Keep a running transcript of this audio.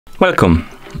Welcome!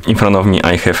 In front of me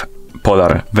I have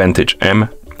POLAR Vantage M,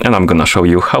 and I'm gonna show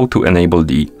you how to enable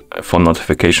the phone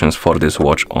notifications for this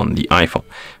watch on the iPhone.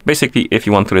 Basically, if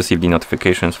you want to receive the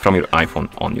notifications from your iPhone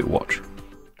on your watch.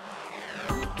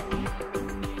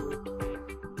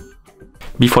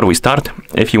 Before we start,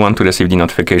 if you want to receive the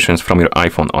notifications from your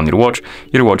iPhone on your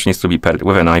watch needs to be paired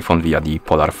with an iPhone via the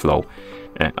POLAR Flow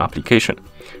application.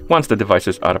 Once the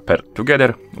devices are paired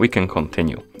together, we can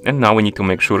continue. And now we need to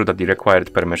make sure that the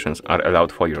required permissions are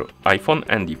allowed for your iPhone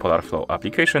and the POLAR Flow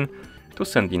application to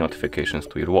send the notifications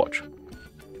to your watch.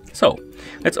 So,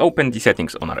 let's open the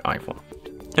settings on our iPhone.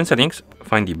 In settings,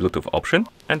 find the Bluetooth option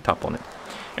and tap on it.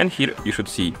 And here you should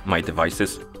see my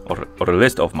devices or a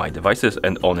list of my devices,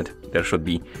 and on it there should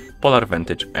be POLAR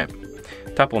Vantage M.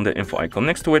 Tap on the info icon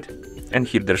next to it, and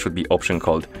here there should be option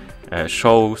called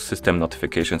show system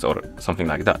notifications or something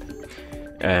like that.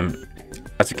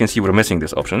 As you can see, we're missing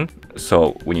this option,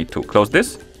 so we need to close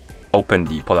this, open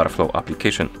the POLAR Flow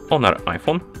application on our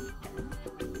iPhone,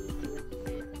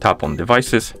 tap on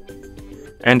devices,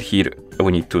 and here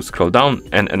we need to scroll down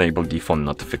and enable the phone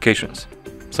notifications.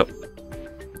 So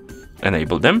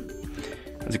enable them.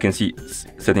 As you can see,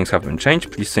 settings have been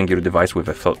changed. Please sync your device with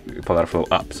a POLAR Flow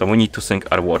app. So we need to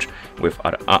sync our watch with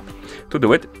our app. To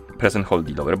do it, press and hold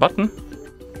the lower button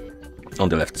on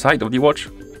the left side of the watch.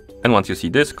 And once you see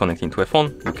this connecting to a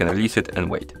phone, you can release it and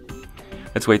wait.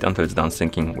 Let's wait until it's done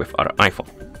syncing with our iPhone.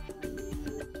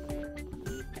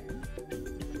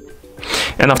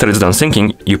 And after it's done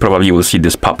syncing, you probably will see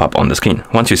this pop-up on the screen.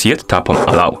 Once you see it, tap on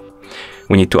allow.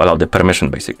 We need to allow the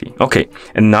permission basically. Okay,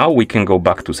 and now we can go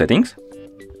back to settings,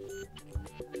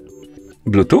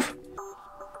 Bluetooth,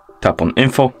 tap on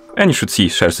info, and you should see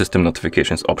share system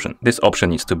notifications option. This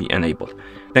option needs to be enabled.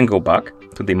 Then go back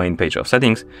to the main page of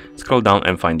settings, scroll down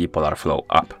and find the POLAR Flow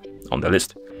app on the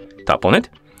list. Tap on it,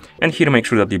 and here make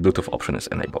sure that the Bluetooth option is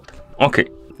enabled. Okay,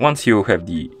 once you have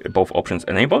the both options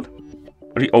enabled,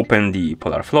 reopen the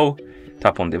POLAR Flow,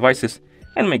 tap on devices,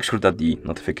 and make sure that the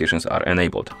notifications are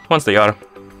enabled. Once they are,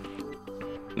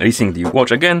 resync the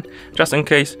watch again, just in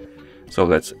case. So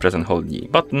let's press and hold the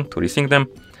button to resync them.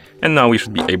 And now we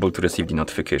should be able to receive the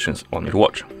notifications on your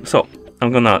watch. So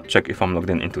I'm gonna check if I'm logged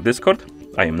in into Discord.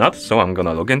 I am not, so I'm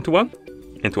gonna log into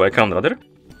account rather.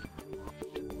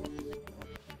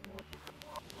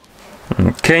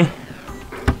 Okay.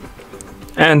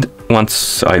 And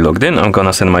once I logged in, I'm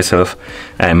gonna send myself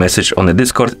a message on the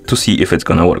Discord to see if it's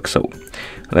gonna work. So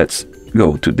let's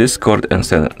go to Discord and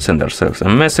send ourselves a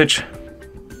message.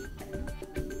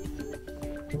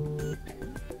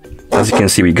 As you can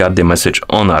see, we got the message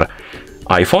on our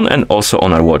iPhone and also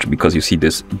on our watch, because you see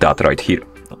this dot right here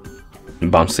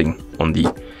bouncing on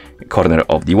the corner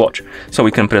of the watch. So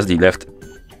we can press the left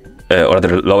or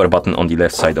the lower button on the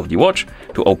left side of the watch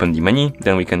to open the menu.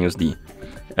 Then we can use the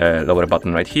lower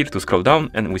button right here to scroll down,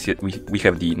 and we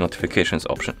have the notifications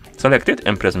option. Select it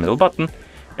and press the middle button,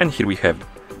 and here we have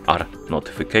our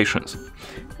notifications.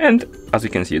 And as you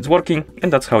can see, it's working,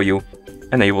 and that's how you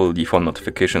enable the phone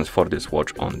notifications for this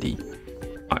watch on the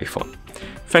iPhone.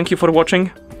 Thank you for watching.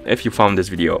 If you found this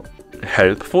video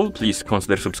helpful, please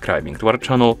consider subscribing to our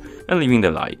channel and leaving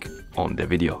the like on the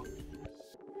video.